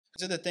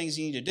These are the things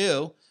you need to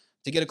do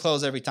to get a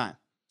close every time.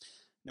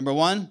 Number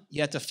one,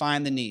 you have to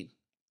find the need,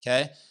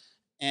 okay?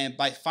 And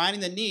by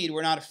finding the need,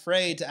 we're not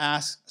afraid to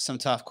ask some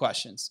tough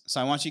questions.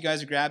 So I want you guys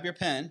to grab your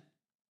pen,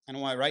 and I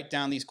want to write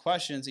down these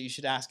questions that you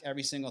should ask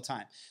every single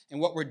time. And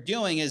what we're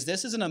doing is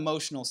this is an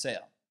emotional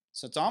sale.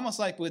 So it's almost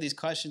like with these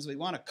questions, we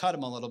want to cut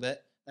them a little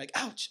bit. Like,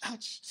 ouch,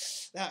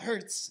 ouch, that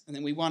hurts. And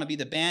then we want to be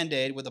the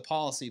Band-Aid with the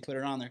policy, put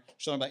it on their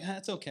shoulder, like,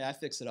 it's okay, I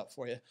fix it up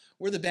for you.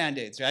 We're the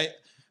Band-Aids, right?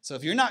 So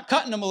if you're not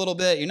cutting them a little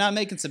bit, you're not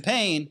making some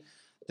pain,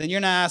 then you're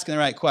not asking the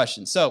right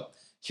question. So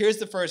here's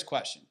the first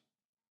question.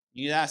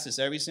 You need to ask this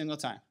every single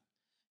time.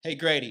 Hey,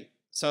 Grady,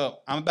 so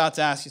I'm about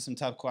to ask you some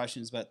tough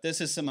questions, but this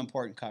is some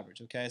important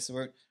coverage, okay? So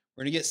we're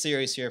going to get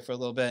serious here for a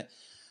little bit.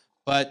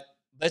 But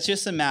let's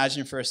just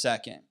imagine for a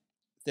second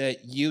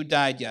that you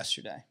died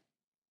yesterday.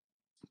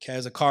 Okay, it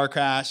was a car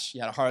crash,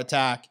 you had a heart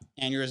attack,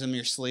 aneurysm in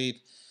your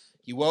sleep.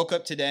 You woke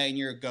up today and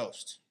you're a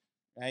ghost,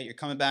 right? You're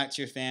coming back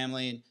to your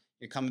family and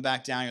you're coming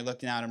back down, you're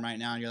looking at them right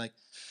now and you're like,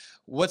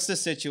 what's the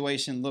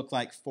situation look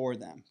like for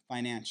them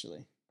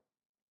financially?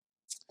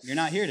 You're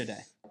not here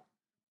today.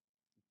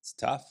 It's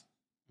tough.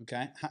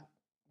 Okay,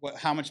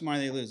 how much money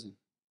are they losing?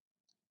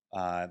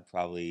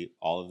 Probably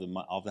all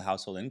of the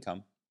household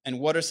income. And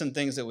what are some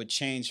things that would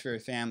change for your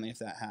family if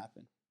that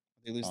happened?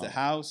 Would they lose the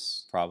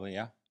house? Probably,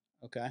 yeah.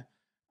 Okay.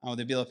 Would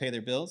they be able to pay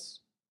their bills?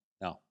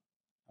 No.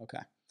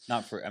 Okay.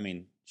 Not for, I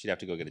mean, she'd have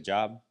to go get a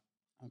job.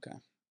 Okay.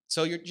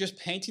 So you're just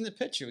painting the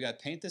picture. We got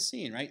to paint the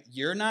scene, right?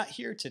 You're not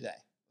here today.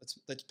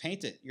 Let's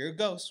paint it. You're a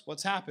ghost.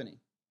 What's happening?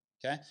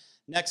 Okay.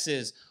 Next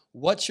is,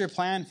 what's your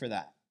plan for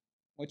that?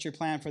 What's your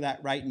plan for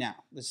that right now?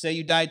 Let's say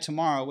you died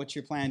tomorrow. What's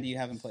your plan do you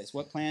have in place?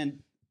 What plan do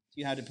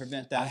you have to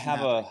prevent that? I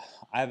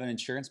have an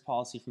insurance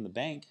policy from the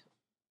bank.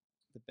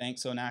 The bank,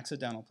 so an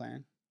accidental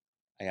plan.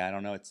 Yeah, I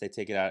don't know. They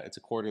take it out. It's a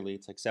quarterly.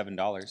 It's like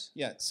 $7.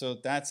 Yeah, so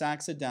that's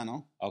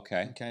accidental.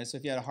 Okay. Okay, so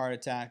if you had a heart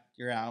attack,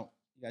 you're out.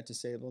 You got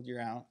disabled, you're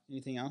out.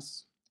 Anything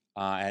else?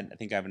 And I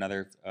think I have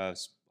another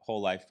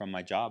whole life from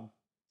my job.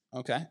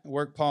 Okay.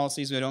 Work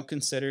policies we don't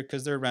consider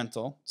because they're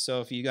rental.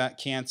 So if you got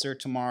cancer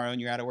tomorrow and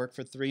you're out of work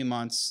for 3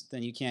 months,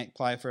 then you can't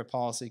apply for a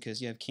policy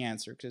because you have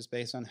cancer because it's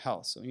based on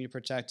health. So we need to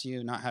protect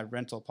you, not have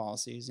rental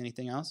policies.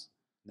 Anything else?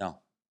 No.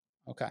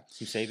 Okay.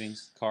 Some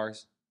savings,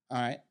 cars. All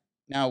right.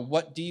 Now,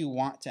 what do you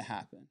want to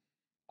happen?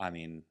 I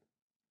mean,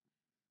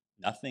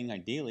 nothing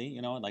ideally,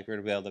 like we're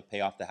to be able to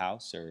pay off the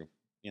house or,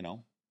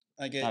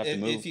 Like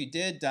if you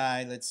did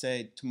die, let's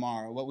say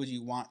tomorrow, what would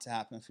you want to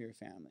happen for your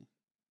family?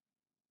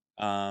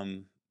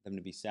 Them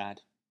to be sad.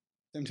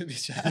 Them to be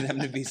sad. Them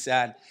to be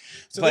sad.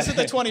 So this is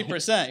the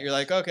 20%. You're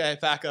like, okay,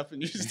 pack up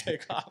and you just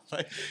take off.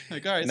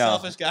 Like all right, no.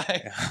 Selfish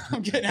guy.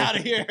 I'm getting out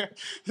of here.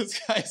 This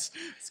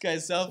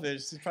guy's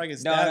selfish. He's probably gonna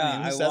stab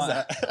me. Who says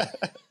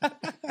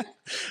that?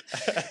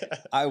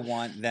 I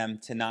want them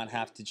to not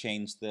have to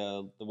change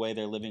the way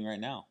they're living right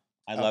now.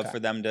 I'd love for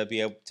them to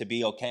be able to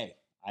be okay.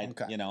 I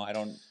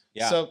don't.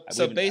 Yeah.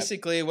 So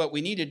basically, what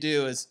we need to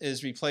do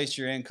is replace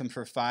your income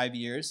for 5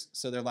 years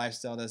so their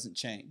lifestyle doesn't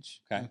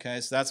change. Okay.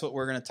 So that's what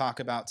we're going to talk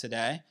about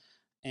today,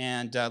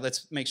 and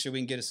let's make sure we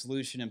can get a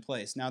solution in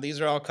place. Now,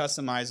 these are all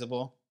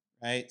customizable,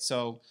 right?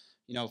 So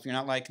if you're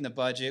not liking the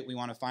budget, we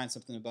want to find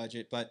something to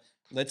budget, but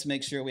let's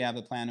make sure we have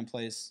a plan in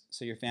place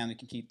so your family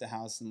can keep the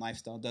house and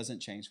lifestyle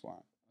doesn't change for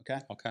them. Okay.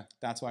 Okay.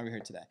 That's why we're here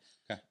today.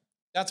 Okay.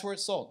 That's where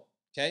it's sold.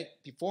 Okay.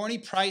 Before any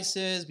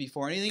prices,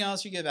 before anything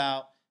else you give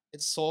out,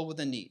 it's sold with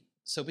a need.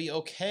 So be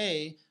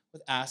okay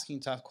with asking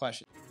tough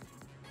questions.